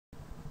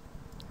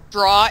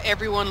Draw,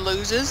 everyone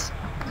loses?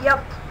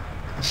 Yep.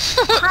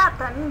 Crap,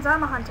 that means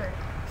I'm a hunter.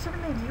 Should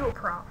have made you a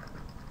prop.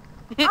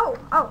 Oh,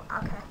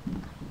 okay.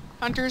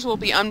 Hunters will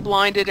be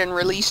unblinded and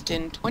released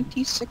in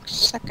 26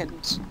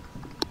 seconds.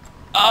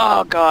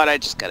 Oh god, I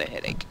just got a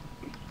headache.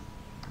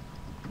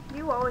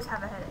 You always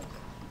have a headache.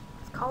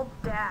 It's called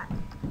Dad.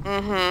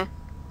 Mm-hmm.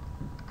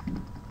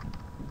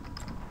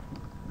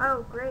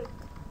 Oh, great.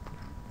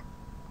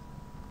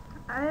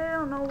 I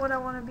don't know what I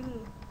want to be.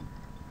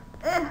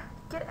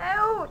 Get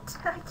out!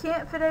 I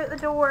can't fit out the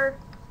door.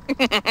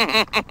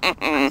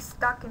 I'm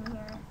stuck in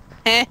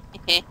here.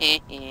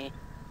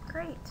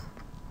 Great.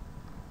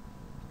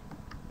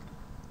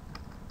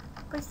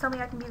 Please tell me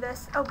I can be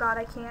this. Oh god,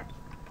 I can't.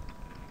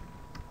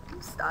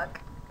 I'm stuck.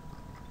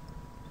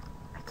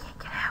 I can't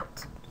get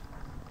out.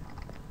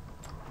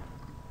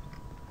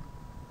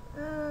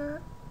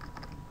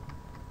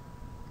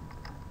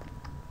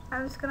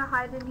 I'm just gonna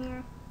hide in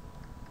here.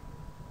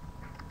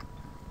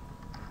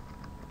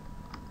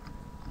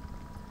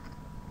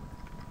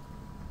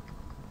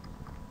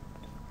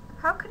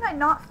 How can I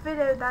not fit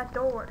out that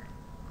door?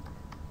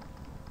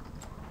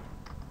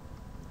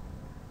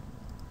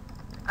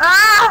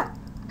 Ah!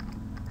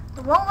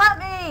 It won't let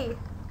me!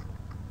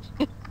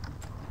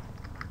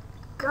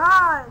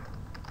 God!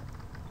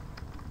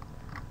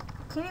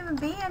 I can't even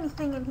be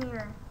anything in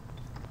here.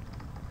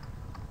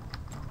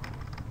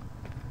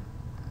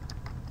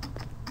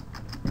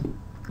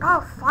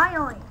 Oh,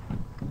 finally!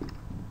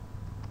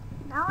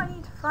 Now I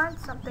need to find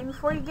something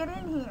before you get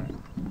in here.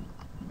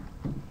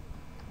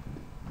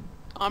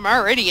 I'm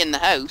already in the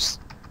house.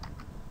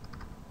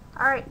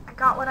 Alright, I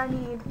got what I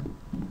need.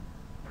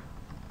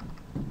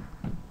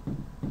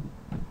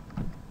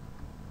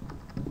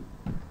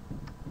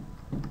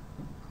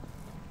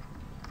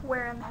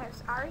 Where in the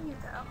house are you,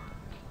 though?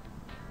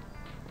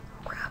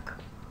 Crap.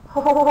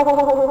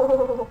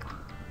 Oh,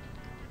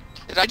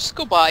 Did I just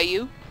go by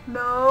you?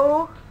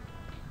 no.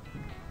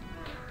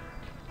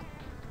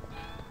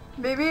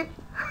 Maybe.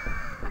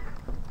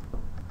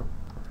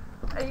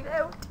 I need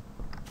out.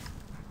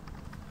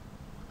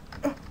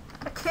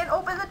 I can't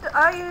open the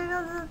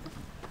door.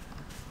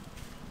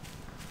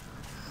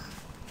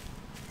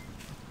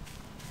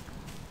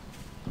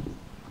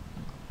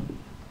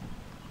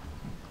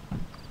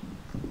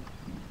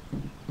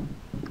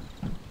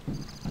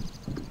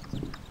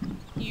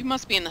 You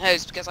must be in the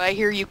house because I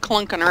hear you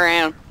clunking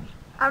around.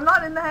 I'm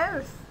not in the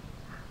house.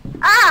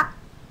 Ah!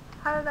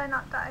 How did I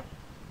not die?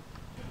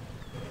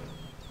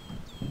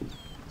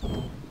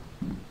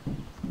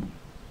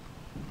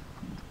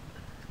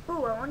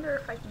 Ooh, I wonder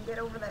if I can get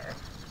over there.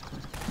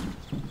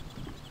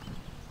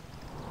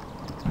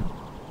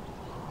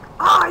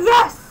 Oh,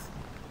 yes!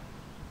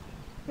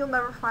 You'll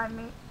never find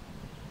me.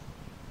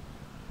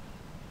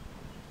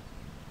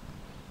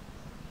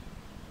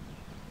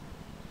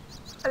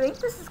 I think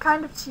this is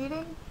kind of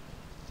cheating.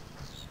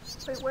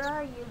 Wait, where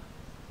are you?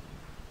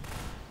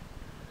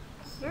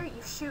 I hear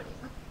you shooting.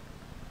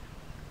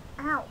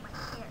 Ow, my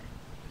hair.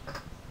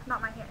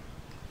 Not my hair.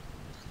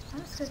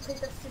 I'm just gonna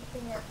take that stupid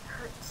thing out. It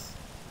hurts.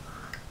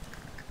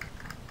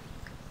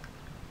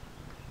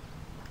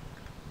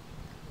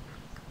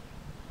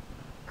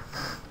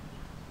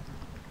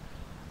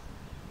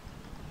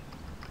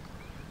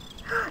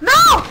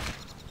 No!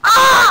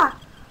 Ah!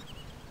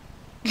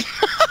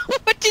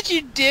 What did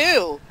you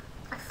do?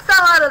 I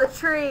fell out of the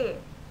tree.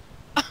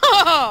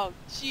 Oh,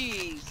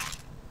 jeez.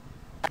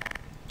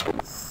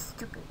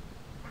 Stupid.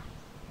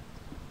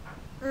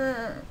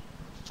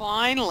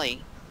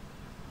 Finally.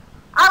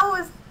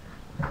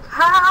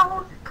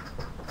 How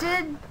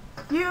did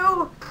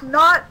you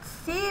not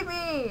see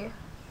me?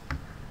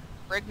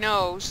 Frig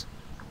knows.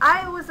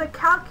 I was a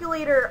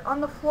calculator on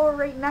the floor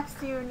right next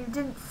to you and you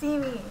didn't see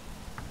me.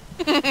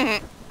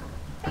 Hey,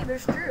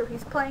 there's Drew.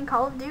 He's playing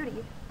Call of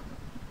Duty.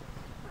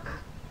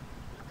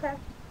 Okay,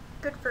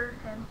 good for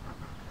him.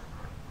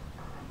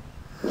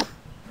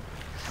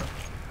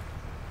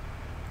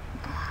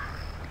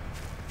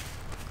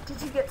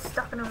 Did you get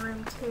stuck in a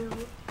room too?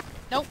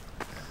 Nope.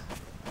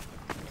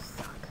 You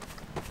suck.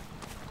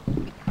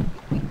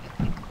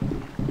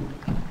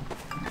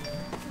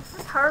 This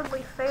is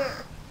hardly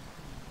fair.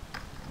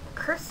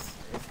 Chris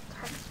is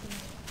texting me.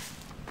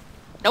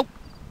 Nope.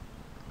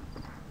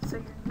 So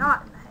you're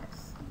not in the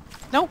house.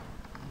 Nope.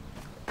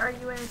 Are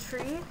you in a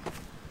tree?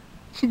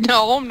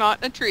 No, I'm not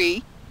in a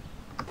tree.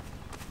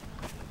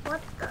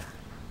 What the?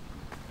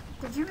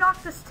 Did you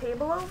knock this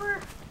table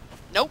over?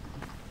 Nope.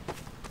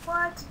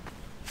 What?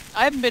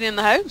 I haven't been in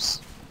the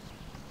house.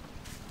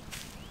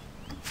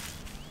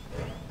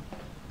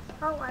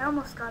 Oh, I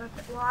almost got it.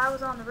 Well, I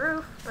was on the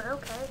roof, but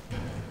okay.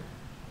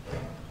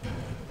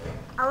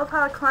 I love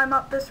how I climb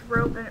up this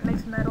rope and it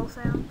makes metal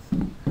sounds.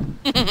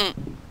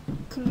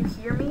 Can you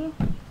hear me?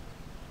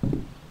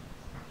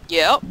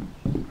 Yep.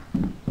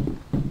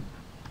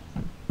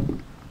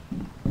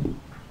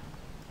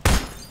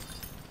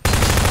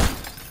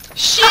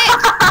 Shit!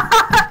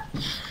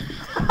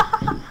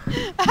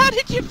 How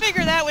did you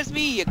figure that was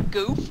me, you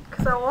goof?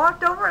 Because I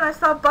walked over and I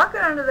saw a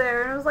bucket under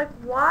there, and I was like,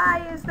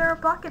 why is there a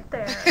bucket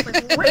there? I was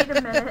like, wait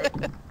a minute.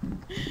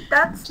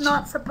 That's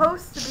not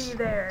supposed to be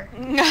there.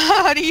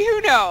 How do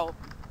you know?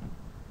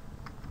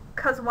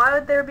 Because why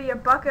would there be a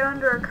bucket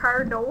under a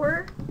car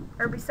door?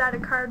 Or beside a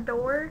car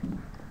door?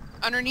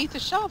 Underneath the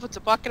shelf, it's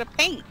a bucket of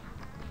paint.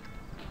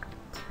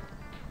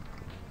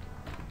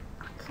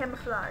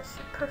 Camouflage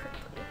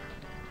perfectly.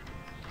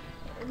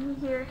 In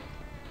here.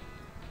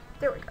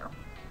 There we go.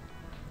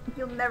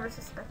 You'll never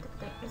suspect a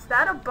thing. Is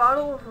that a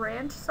bottle of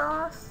ranch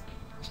sauce?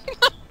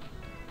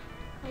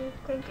 I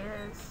think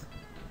it is.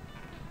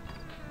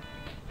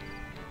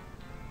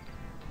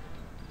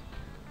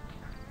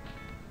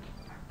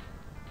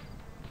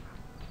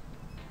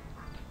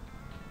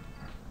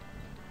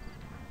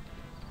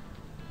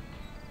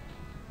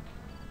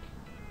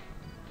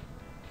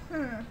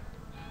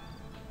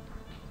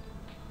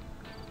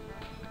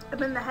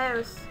 I'm in the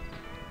house.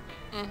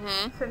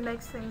 Mm-hmm. If it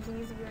makes things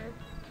easier.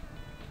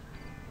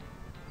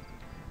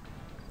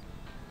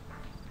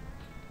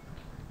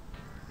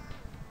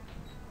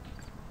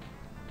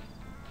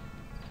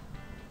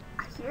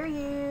 I hear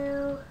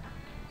you.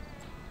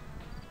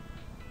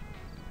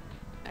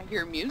 I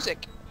hear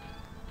music.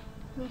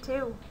 Me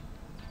too.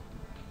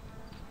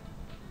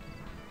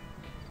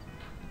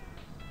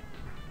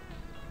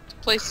 This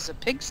place is a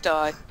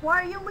pigsty.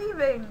 Why are you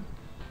leaving?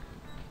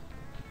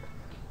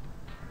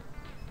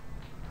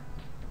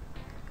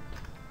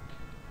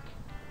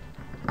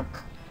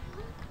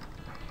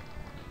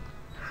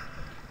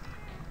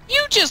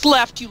 You just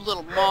left, you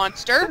little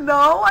monster.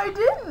 No, I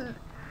didn't.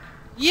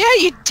 Yeah,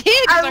 you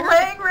did. 'Cause I'm I heard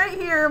laying right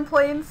here in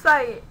plain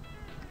sight.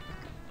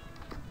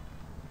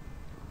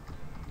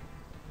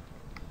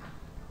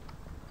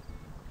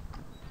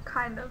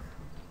 Kind of.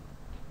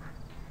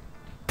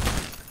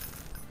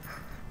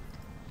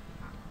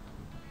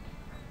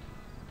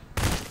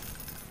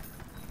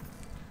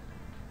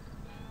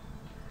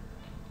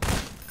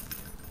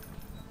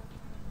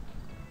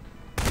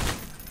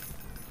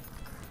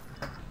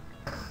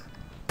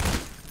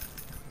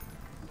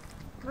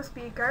 Must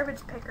be a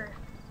garbage picker.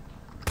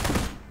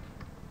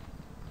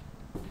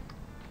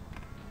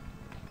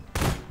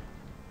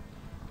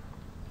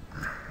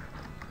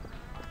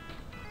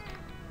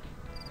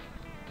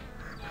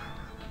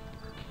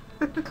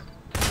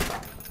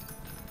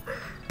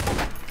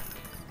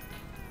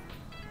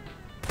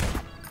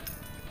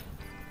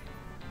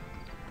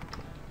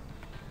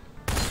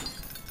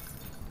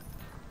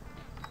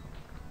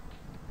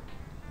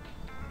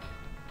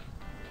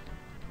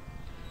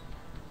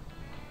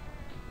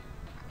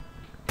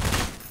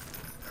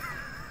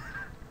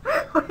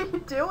 What are you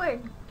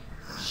doing?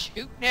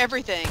 shooting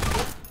everything.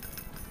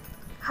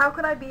 How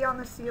could I be on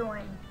the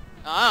ceiling?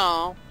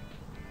 Oh.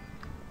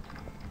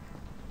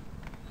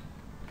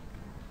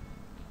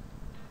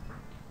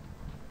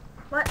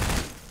 What?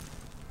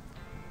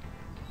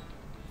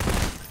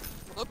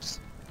 Whoops.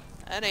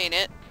 That ain't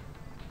it.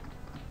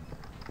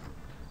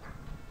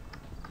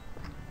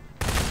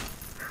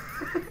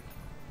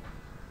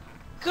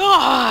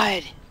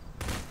 God!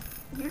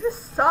 You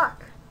just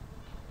suck.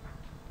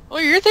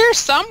 Well, you're there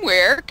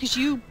somewhere, because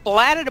you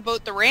blatted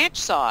about the ranch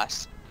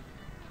sauce.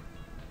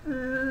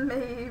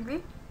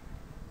 Maybe.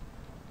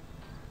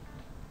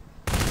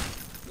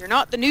 You're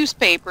not the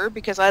newspaper,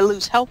 because I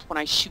lose health when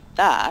I shoot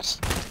that.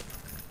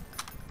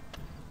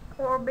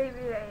 Or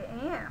maybe I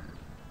am.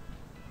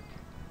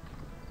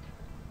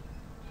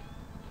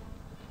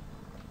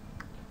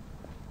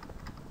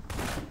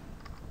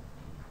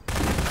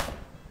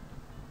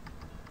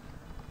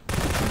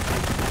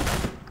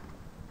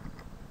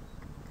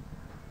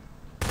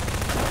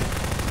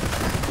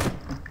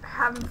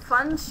 Having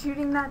fun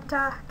shooting that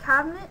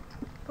cabinet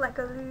like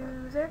a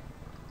loser.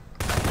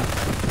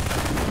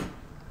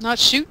 Not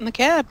shooting the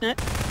cabinet.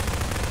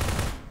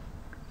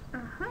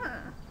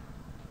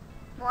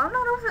 Well, I'm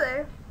not over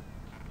there.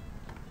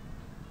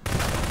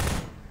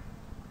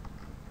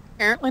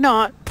 Apparently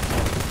not.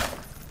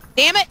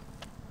 Damn it!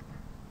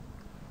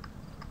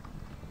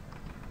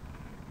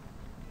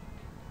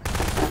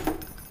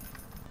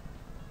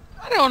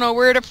 I don't know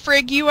where the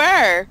frig you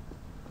are.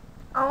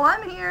 Oh,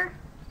 I'm here.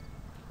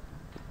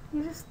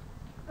 You just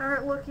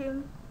aren't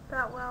looking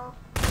that well.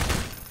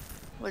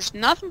 There's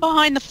nothing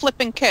behind the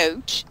flipping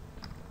couch.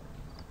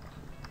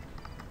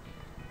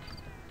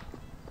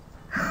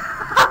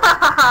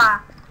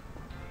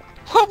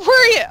 What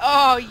were you?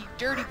 Oh, you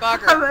dirty I'm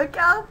bugger. a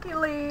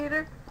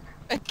calculator.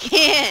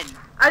 Again.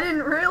 I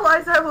didn't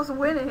realize I was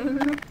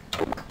winning.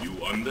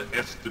 You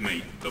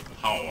underestimate the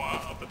power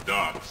of the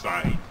dark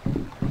side.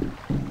 You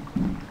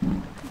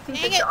think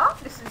Dang the it.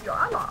 darkness is your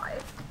ally?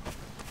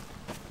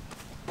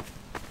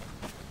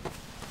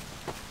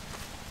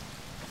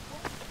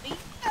 Let me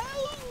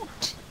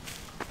out.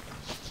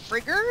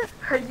 Frigger?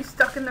 Are you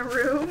stuck in the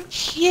room?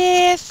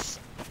 Yes.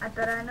 I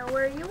bet I know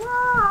where you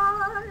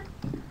are.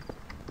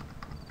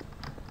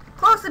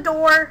 Close the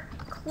door.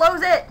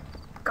 Close it.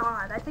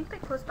 God, I think they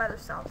closed by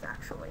themselves,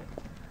 actually.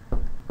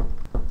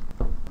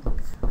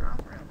 Oops, wrong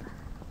room.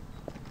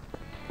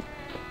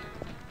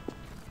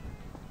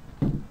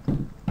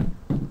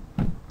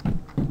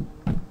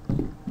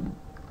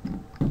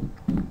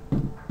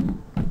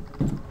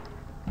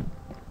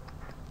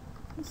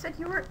 You said said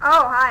you were...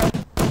 Oh, hi.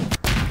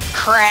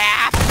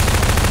 Crap!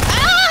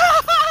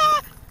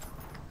 Ah!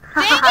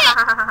 Dang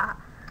it!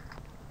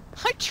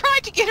 I tried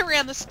to get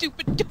around the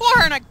stupid door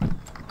and I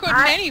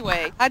couldn't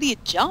anyway. How do you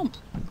jump?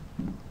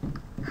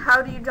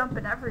 How do you jump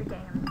in every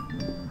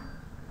game?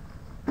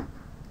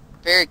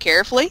 Very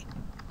carefully?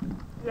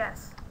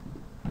 Yes.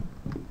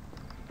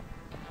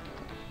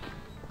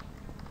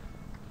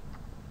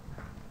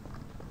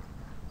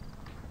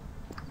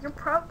 You're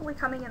probably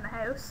coming in the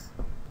house.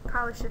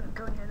 Probably shouldn't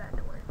go near that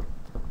door.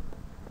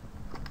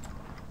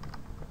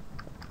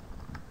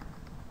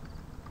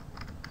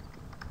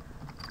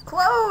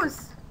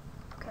 Close!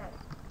 Okay.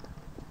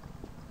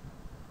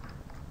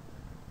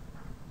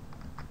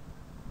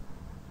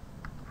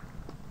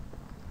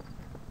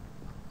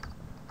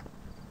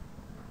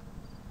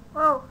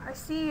 Whoa, I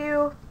see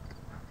you.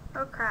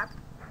 Oh crap.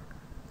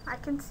 I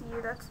can see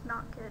you, that's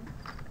not good.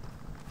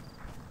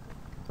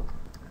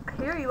 I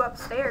hear you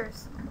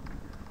upstairs.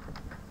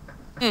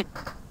 Hmm.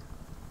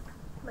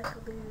 Like a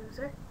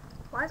loser.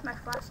 Why is my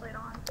flashlight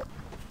on?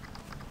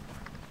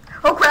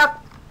 Oh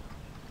crap!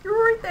 You're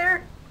right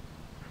there!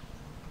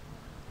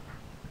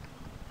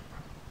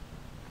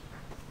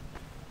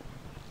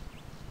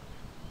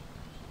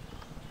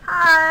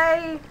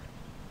 Hi!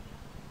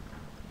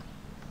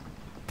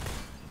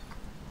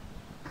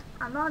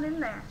 I'm not in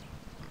there.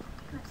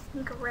 Can I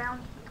sneak around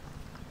you?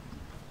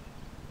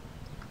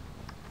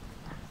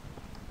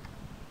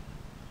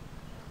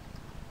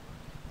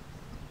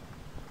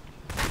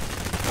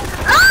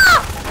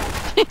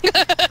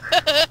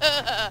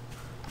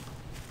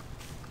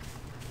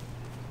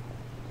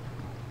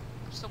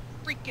 So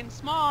freaking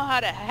small, how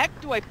the heck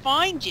do I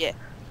find you?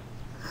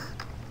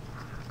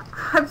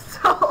 I'm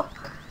so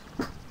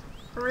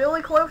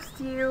really close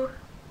to you.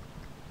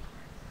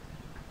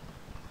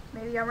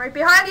 Maybe I'm right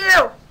behind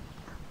you!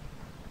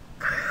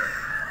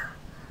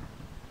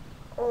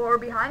 Or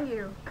behind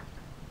you.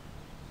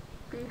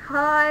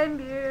 Behind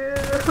you.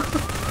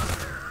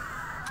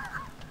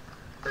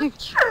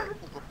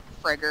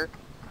 Frigger.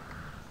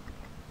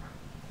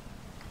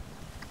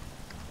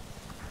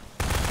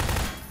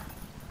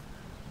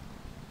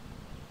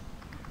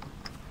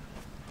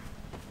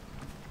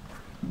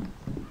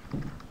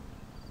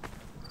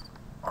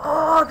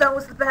 Oh, that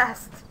was the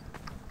best.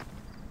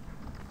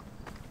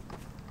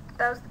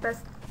 That was the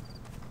best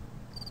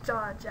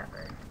dodge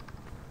ever.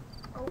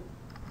 Oh.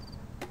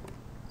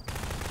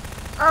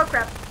 Oh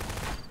crap.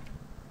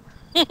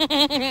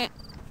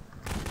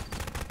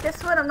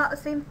 Guess what? I'm not the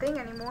same thing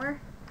anymore.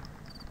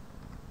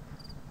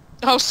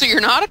 Oh, so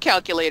you're not a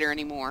calculator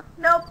anymore.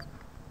 Nope.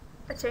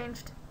 I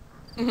changed.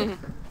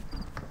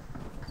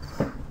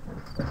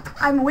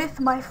 I'm with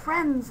my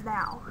friends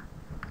now.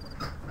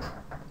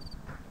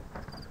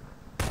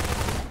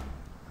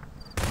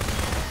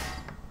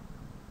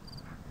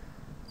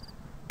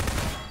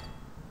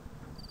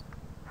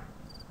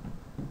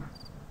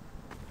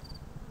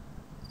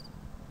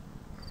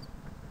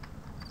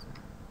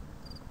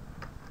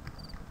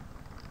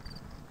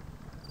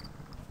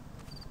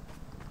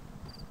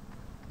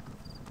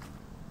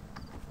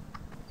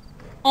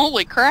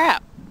 Holy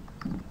crap.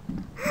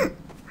 Do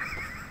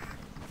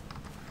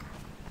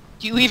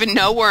you even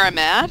know where I'm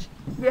at?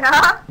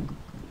 Yeah?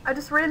 I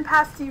just ran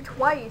past you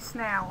twice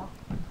now.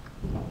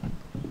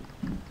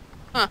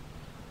 Huh.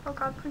 Oh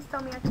god, please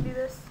tell me I can do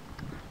this.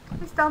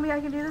 Please tell me I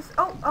can do this.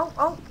 Oh, oh,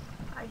 oh.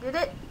 I did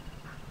it.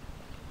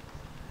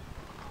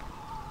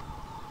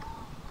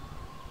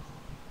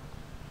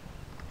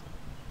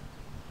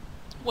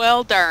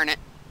 Well, darn it.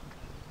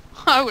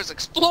 I was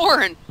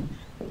exploring.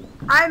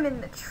 I'm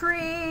in the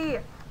tree.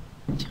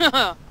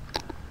 Ooh.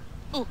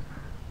 Oh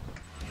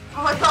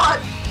my god.